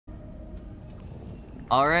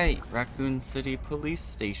Alright, Raccoon City Police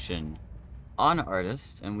Station. On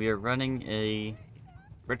Artist, and we are running a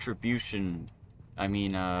Retribution.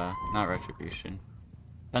 Not Retribution.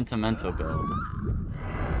 Pentimento build.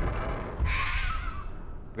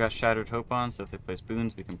 We got Shattered Hope on, so if they place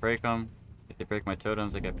boons, we can break them. If they break my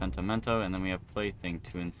totems, I get Pentimento, and then we have Plaything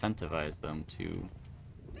to incentivize them to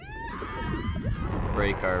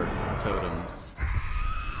break our totems.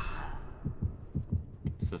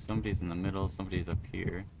 So somebody's in the middle, somebody's up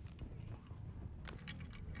here.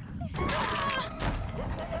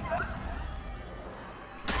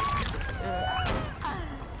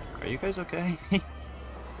 Are you guys okay?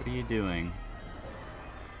 What are you doing?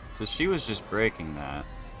 So she was just breaking that.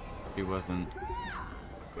 She wasn't...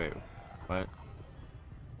 Wait, what?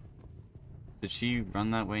 Did she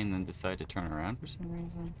run that way and then decide to turn around for some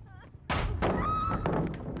reason?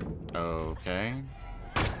 Okay.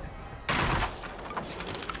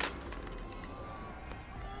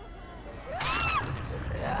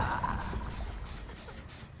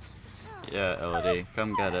 Yeah, Elodie,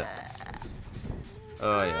 come get it.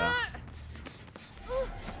 Oh yeah.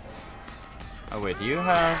 Oh wait, do you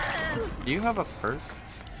have a perk?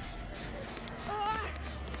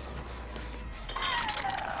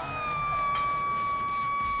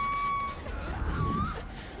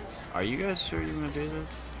 Are you guys sure you want to do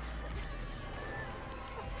this?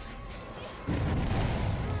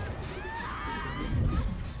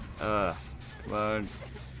 Come on.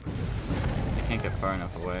 I can't get far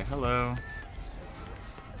enough away. Hello.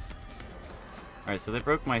 Alright, so they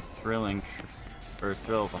broke my thrill of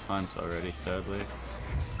the hunt already, sadly.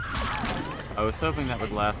 I was hoping that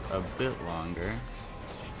would last a bit longer.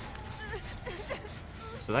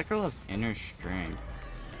 So that girl has inner strength.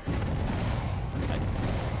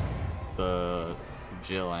 The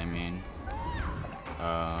Jill, I mean.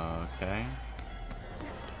 Okay.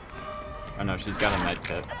 Oh no, she's got a med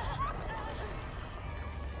kit.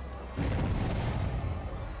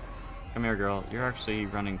 Come here, girl. You're actually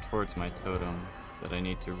running towards my totem that I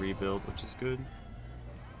need to rebuild, which is good.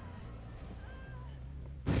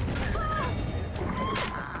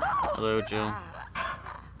 Hello, Jill.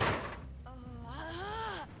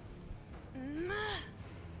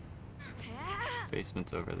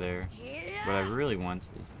 Basement's over there. What I really want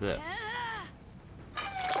is this.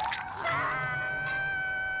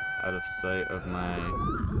 Out of sight of my...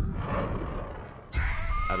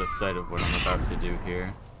 Out of sight of what I'm about to do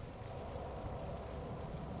here.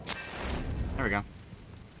 There we go.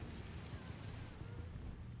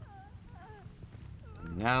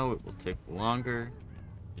 And now it will take longer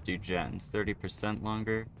to do gens. 30%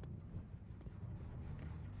 longer.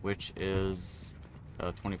 Which is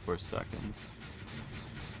 24 seconds.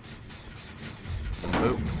 And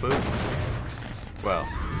boop, boop. Well,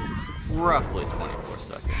 roughly 24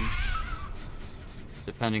 seconds.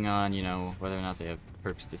 Depending on, you know, whether or not they have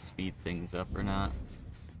perks to speed things up or not.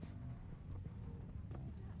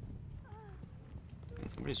 And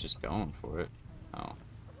somebody's just going for it. Oh.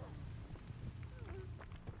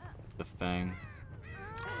 The Fang.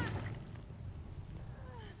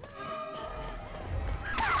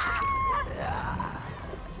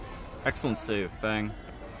 Excellent save, Fang.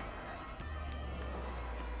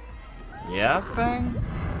 Yeah, Fang?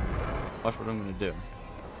 Watch what I'm gonna do.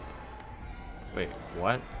 Wait,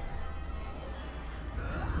 what?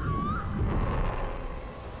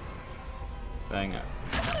 Fang,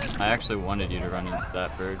 I actually wanted you to run into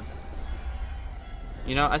that bird.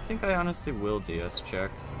 You know, I think I honestly will DS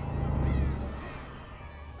check.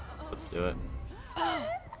 Let's do it.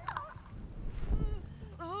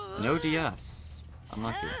 No DS.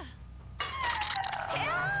 Unlucky.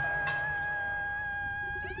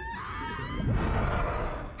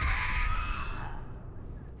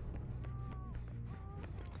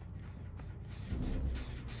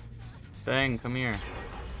 Bang, come here.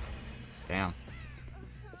 Damn.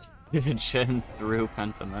 Jen through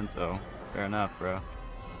Pentimento. Fair enough, bro.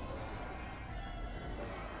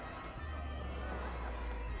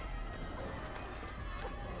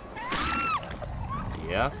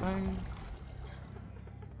 Yeah, Fang?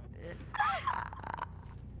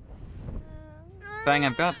 Fang,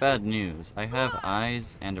 I've got bad news. I have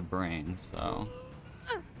eyes and a brain, so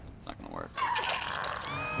it's not gonna work.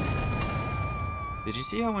 Did you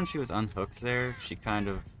see how when she was unhooked there, she kind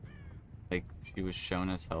of, like, she was shown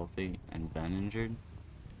as healthy and then injured?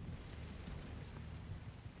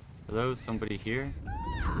 Hello, somebody here?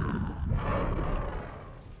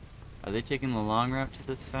 Are they taking the long route to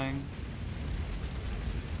this Fang?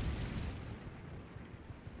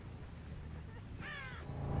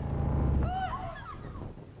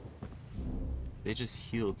 They just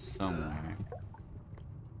healed somewhere.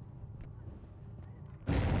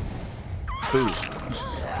 Boo.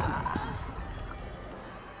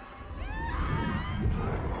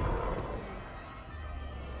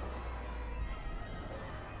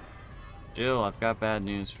 Jill, I've got bad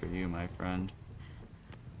news for you, my friend.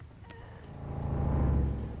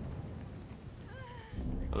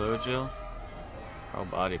 Hello, Jill? We're all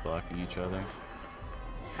body blocking each other.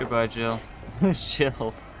 Goodbye, Jill.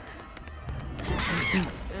 Jill.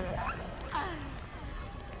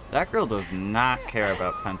 That girl does not care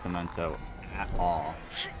about Pentimento at all.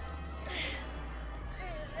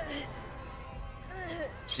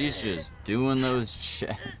 She's just doing those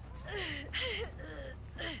checks.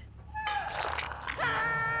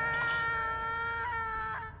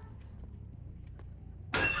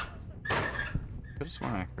 I just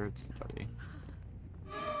want I heard somebody.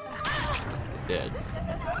 Dead.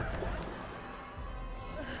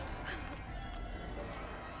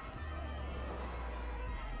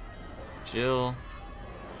 Jill.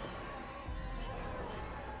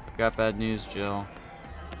 I've got bad news, Jill.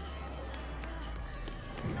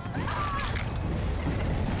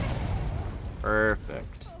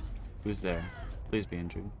 Perfect. Who's there? Please be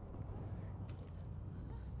injured.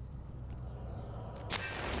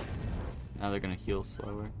 Now they're gonna heal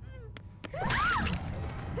slower.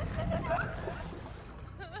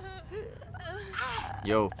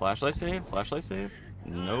 Yo, flashlight save? Flashlight save?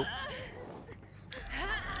 Nope.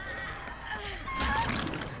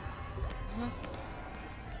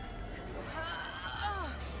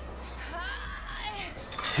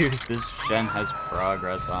 Dude, this gen has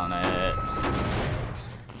progress on it.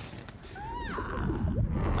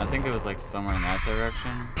 I think it was like somewhere in that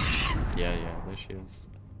direction. Yeah, there she is.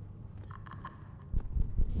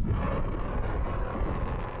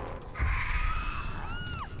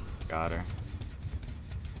 Got her.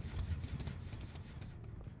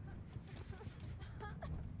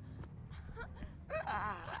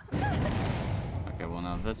 Okay, well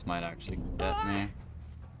now this might actually get me.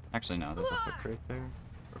 Actually no, there's a hook right there.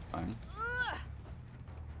 We're fine.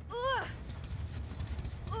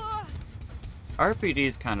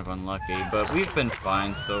 RPD's kind of unlucky, but we've been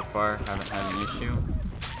fine so far. Haven't had an issue.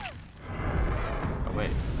 Oh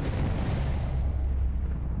wait.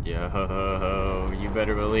 Yo, you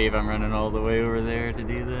better believe I'm running all the way over there to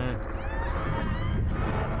do that.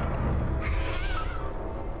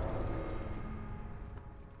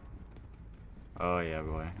 Oh yeah,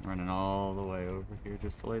 boy. I'm running all the way over here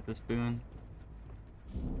just to light this boon.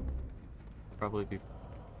 Probably be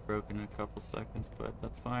broken in a couple seconds, but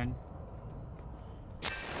that's fine.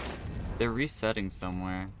 They're resetting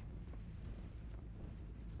somewhere.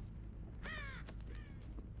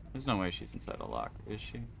 There's no way she's inside a locker, is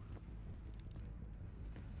she?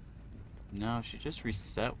 No, she just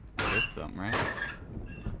reset with them, right?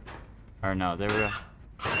 Or no,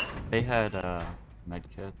 they had med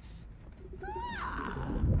kits.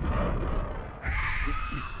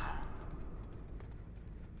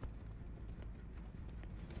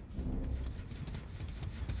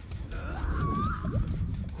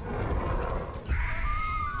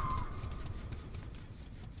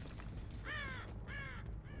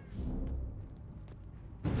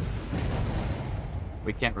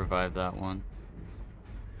 We can't revive that one.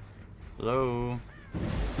 Hello?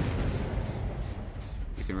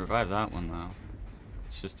 We can revive that one though.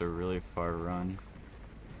 It's just a really far run.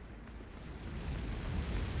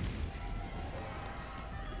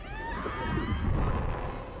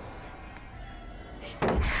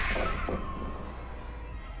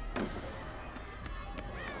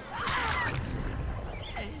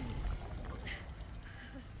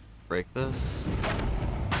 Break this.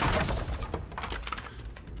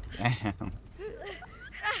 Damn.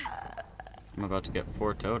 I'm about to get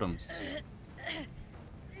 4 totems.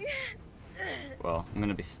 Well, I'm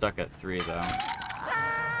gonna be stuck at 3 though.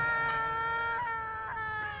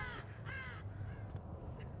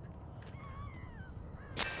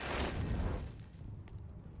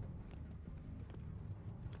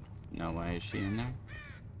 No way, is she in there?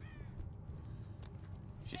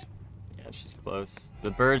 Yeah, she's close.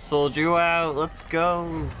 The bird sold you out, let's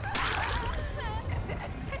go!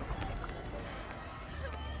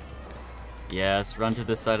 Yes, run to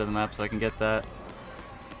this side of the map so I can get that.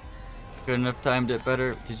 Couldn't have timed it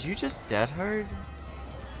better. Did you just dead hard?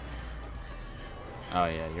 Oh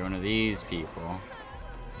yeah, you're one of these people.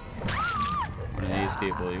 One of these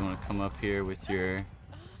people. You want to come up here with your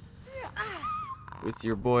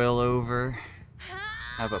boil over.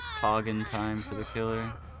 Have a poggin time for the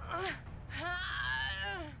killer.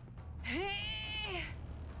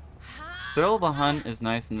 Thrill of the Hunt is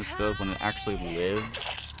nice in this build when it actually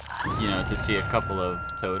lives. You know, to see a couple of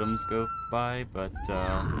totems go by, but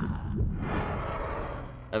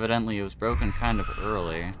Evidently it was broken kind of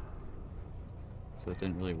early, so it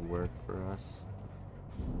didn't really work for us.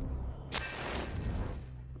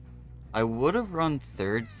 I would have run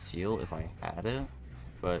third seal if I had it,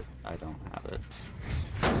 but I don't have it.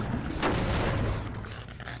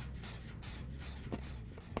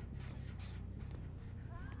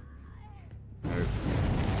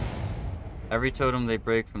 Every totem they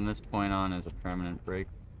break from this point on is a permanent break.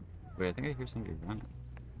 Wait, I think I hear somebody running.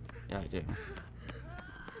 Yeah, I do.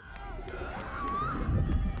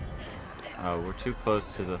 Oh, we're too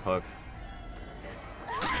close to the hook.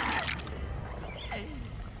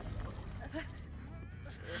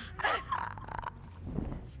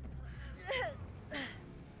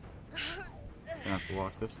 Gonna have to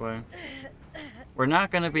walk this way. We're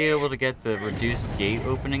not gonna be able to get the reduced gate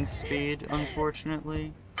opening speed,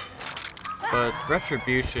 unfortunately. But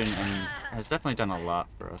Retribution has definitely done a lot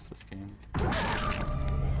for us this game.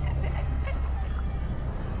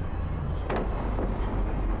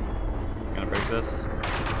 Gonna break this.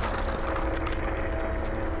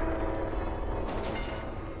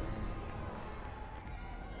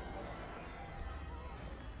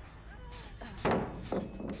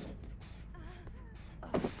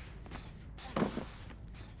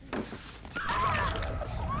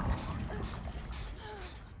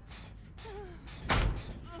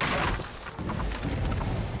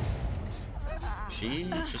 She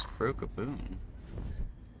just broke a boon.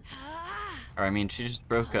 Or I mean, she just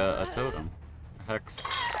broke a totem. A hex.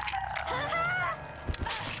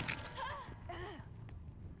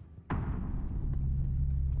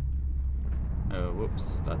 Oh,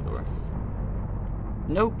 whoops, that door.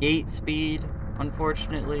 No gate speed,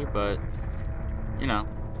 unfortunately, but, you know.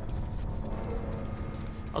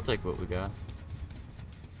 I'll take what we got.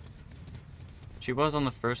 She was on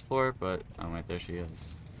the first floor, but, oh wait, there she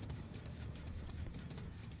is.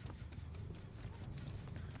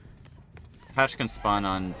 Hatch can spawn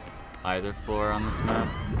on either floor on this map.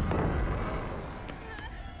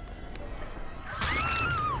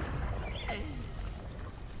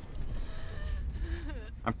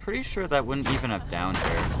 I'm pretty sure that wouldn't even have downed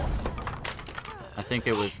her. I think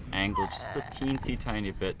it was angled just a teensy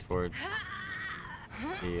tiny bit towards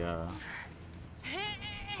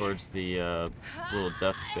the little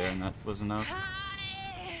desk there, and that was enough.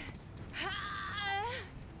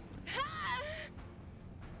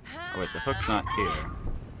 Oh wait, the hook's not here.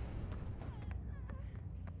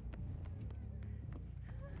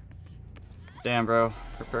 Damn, bro.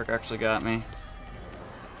 Her perk actually got me.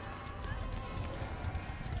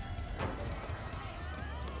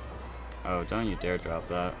 Oh, don't you dare drop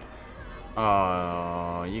that.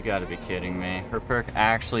 Oh, you gotta be kidding me. Her perk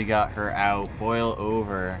actually got her out. Boil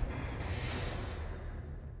over.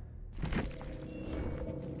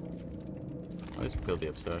 Let's build the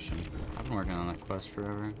obsession. I've been working on that quest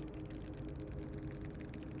forever.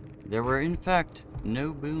 There were, in fact,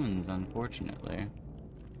 no boons, unfortunately.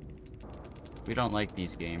 We don't like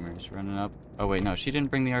these gamers running up. Oh, wait, no, she didn't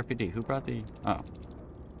bring the RPD. Who brought the... Oh.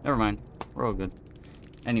 Never mind. We're all good.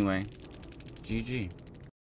 Anyway, GG.